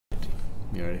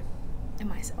You ready? Am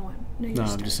I so on? No,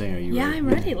 I'm just saying, are you ready? ready? I'm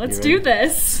ready. Let's do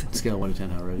this. Scale 1 to 10,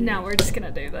 how ready? No, we're just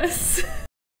going to do this.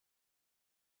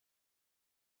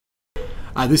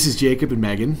 This is Jacob and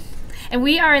Megan. And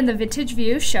we are in the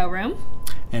VintageView showroom.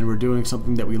 And we're doing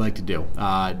something that we like to do.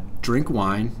 Drink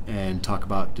wine and talk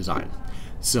about design.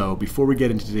 So before we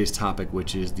get into today's topic,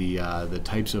 which is the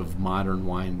types of modern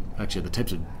wine, actually the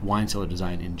types of wine cellar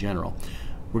design in general,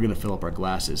 we're going to fill up our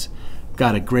glasses.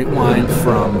 Got a great wine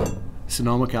from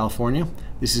Sonoma, California.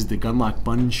 This is the Gundlach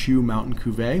Bundschu Mountain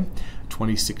Cuvee,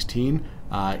 2016.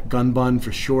 Gun Bun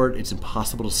for short. It's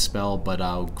impossible to spell, but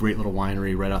great little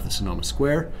winery right off the Sonoma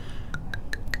Square.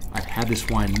 I've had this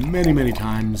wine many, many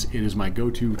times. It is my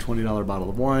go-to $20 bottle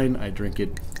of wine. I drink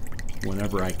it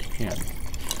whenever I can,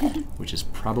 which is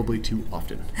probably too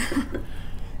often.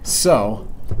 So,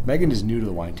 Megan is new to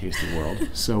the wine tasting world,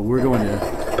 so we're going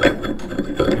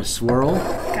to swirl.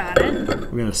 Got it.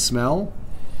 We're going to smell.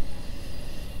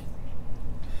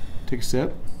 Take a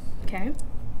sip. Okay.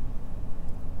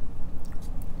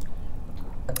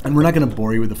 And we're not going to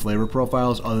bore you with the flavor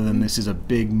profiles other than this is a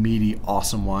big, meaty,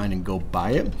 awesome wine, and go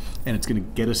buy it. And it's going to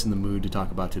get us in the mood to talk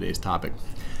about today's topic.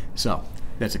 So,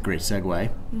 that's a great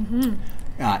segue.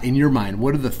 Mm-hmm. In your mind,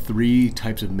 what are the 3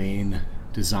 types of main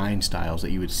design styles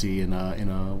that you would see in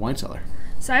a wine cellar?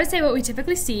 So I would say what we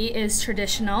typically see is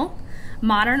traditional,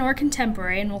 modern or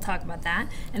contemporary, and we'll talk about that,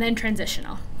 and then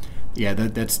transitional. Yeah,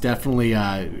 that's definitely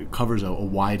covers a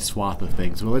wide swath of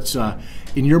things. So let's,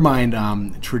 in your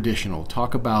mind, traditional.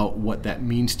 Talk about what that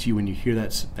means to you when you hear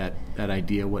that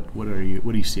idea. What are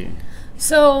you seeing?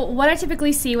 So what I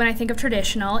typically see when I think of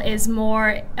traditional is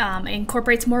more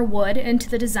incorporates more wood into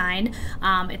the design.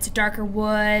 It's a darker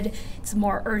wood. It's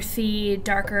more earthy,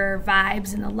 darker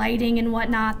vibes in the lighting and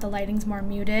whatnot. The lighting's more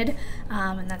muted,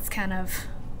 and that's kind of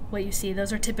what you see.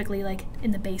 Those are typically like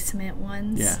in the basement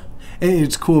ones. Yeah, and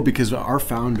it's cool because our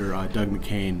founder, Doug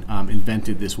McCain,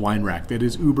 invented this wine rack that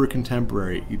is uber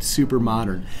contemporary. It's super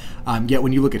modern. Yet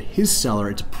when you look at his cellar,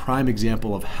 it's a prime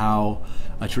example of how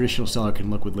a traditional cellar can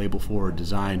look with label forward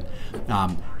design.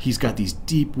 He's got these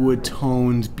deep wood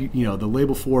tones, you know, the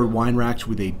label forward wine racks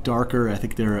with a darker, I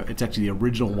think it's actually the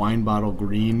original wine bottle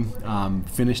green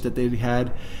finish that they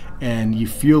had. And you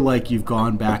feel like you've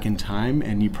gone back in time,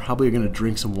 and you probably are going to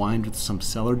drink some wine with some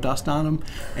cellar dust on them.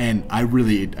 And I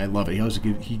love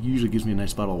it. He usually gives me a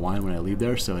nice bottle of wine when I leave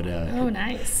there, so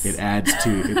nice. It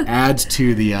adds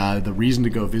to the reason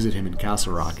to go visit him in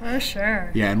Castle Rock. For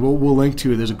sure. Yeah, and we'll link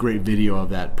to it. There's a great video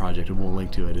of that project, and we'll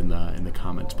link to it in the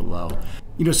comments below.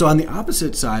 You know, so on the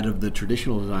opposite side of the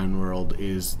traditional design world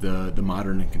is the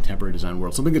modern and contemporary design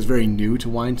world. Something that's very new to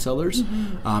wine cellars,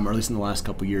 or at least in the last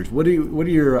couple of years. What are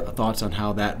your thoughts on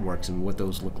how that works and what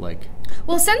those look like?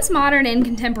 Well, since modern and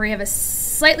contemporary have a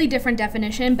slightly different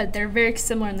definition, but they're very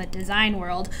similar in the design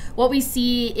world, what we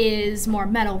see is more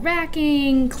metal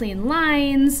racking, clean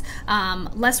lines,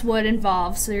 less wood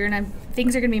involved. So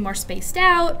things are gonna be more spaced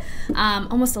out,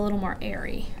 almost a little more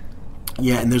airy.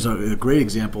 Yeah, and there's a great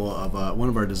example of one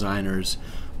of our designers,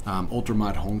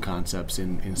 Ultramod Home Concepts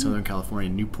in Southern California,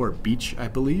 Newport Beach, I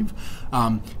believe.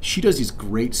 She does these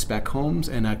great spec homes,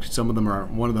 and actually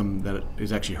one of them that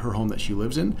is actually her home that she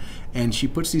lives in. And she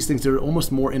puts these things, they're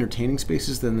almost more entertaining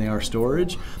spaces than they are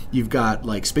storage. You've got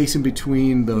like space in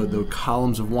between the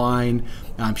columns of wine.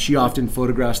 She often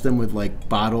photographs them with like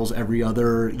bottles every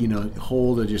other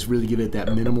hole to just really give it that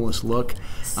minimalist look.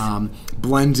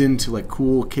 Blends into like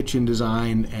cool kitchen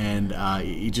design, and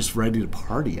you're just ready to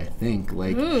party, I think.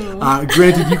 Like,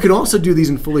 granted, you can also do these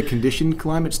in fully conditioned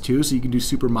climates too, so you can do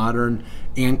super modern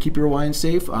and keep your wine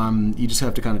safe. You just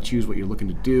have to kind of choose what you're looking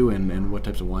to do and what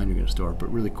types of wine you're going to store, but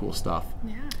really cool stuff.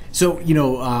 Yeah. So,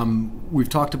 we've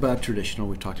talked about traditional,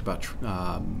 we've talked about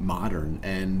modern,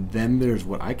 and then there's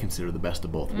what I consider the best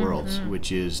of both worlds,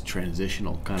 which is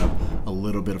transitional, kind of a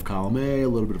little bit of column A, a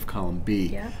little bit of column B.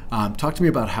 Yeah. Talk to me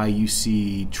about how you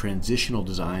see transitional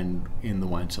design in the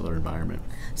wine cellar environment.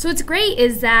 So what's great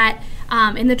is that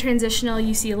in the transitional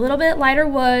you see a little bit lighter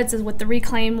woods with the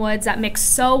reclaimed woods that mix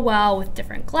so well with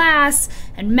different glass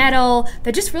and metal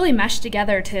that just really mesh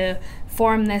together to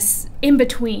form this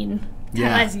in-between.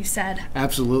 Yeah, as you said.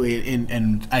 Absolutely,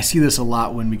 and I see this a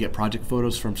lot when we get project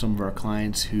photos from some of our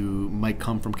clients who might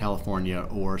come from California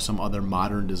or some other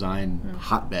modern design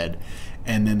hotbed,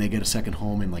 and then they get a second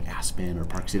home in like Aspen or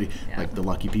Park City, like the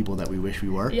lucky people that we wish we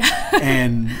were. Yeah.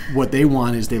 And what they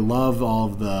want is they love all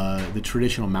of the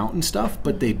traditional mountain stuff,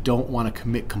 but they don't want to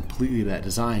commit completely to that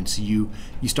design. So you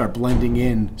start blending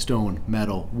in stone,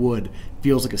 metal, wood.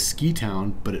 Feels like a ski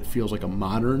town, but it feels like a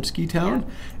modern ski town.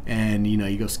 And you know,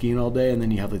 you go skiing all day, and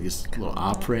then you have like this little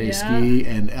après ski.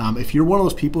 And if you're one of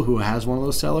those people who has one of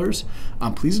those cellars,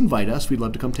 please invite us. We'd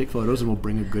love to come take photos, and we'll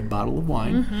bring a good bottle of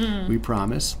wine. We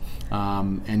promise.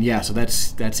 And yeah, so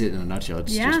that's it in a nutshell.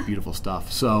 It's just beautiful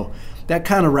stuff. So that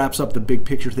kind of wraps up the big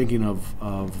picture thinking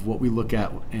of what we look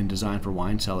at in design for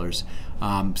wine cellars.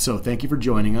 So thank you for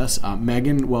joining us.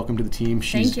 Megan, welcome to the team.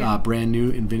 She's brand new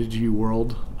in VintageView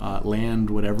world, land,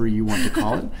 whatever you want to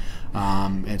call it.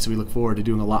 And so we look forward to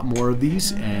doing a lot more of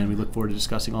these, and we look forward to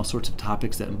discussing all sorts of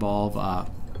topics that involve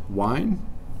wine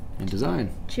and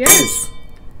design. Cheers.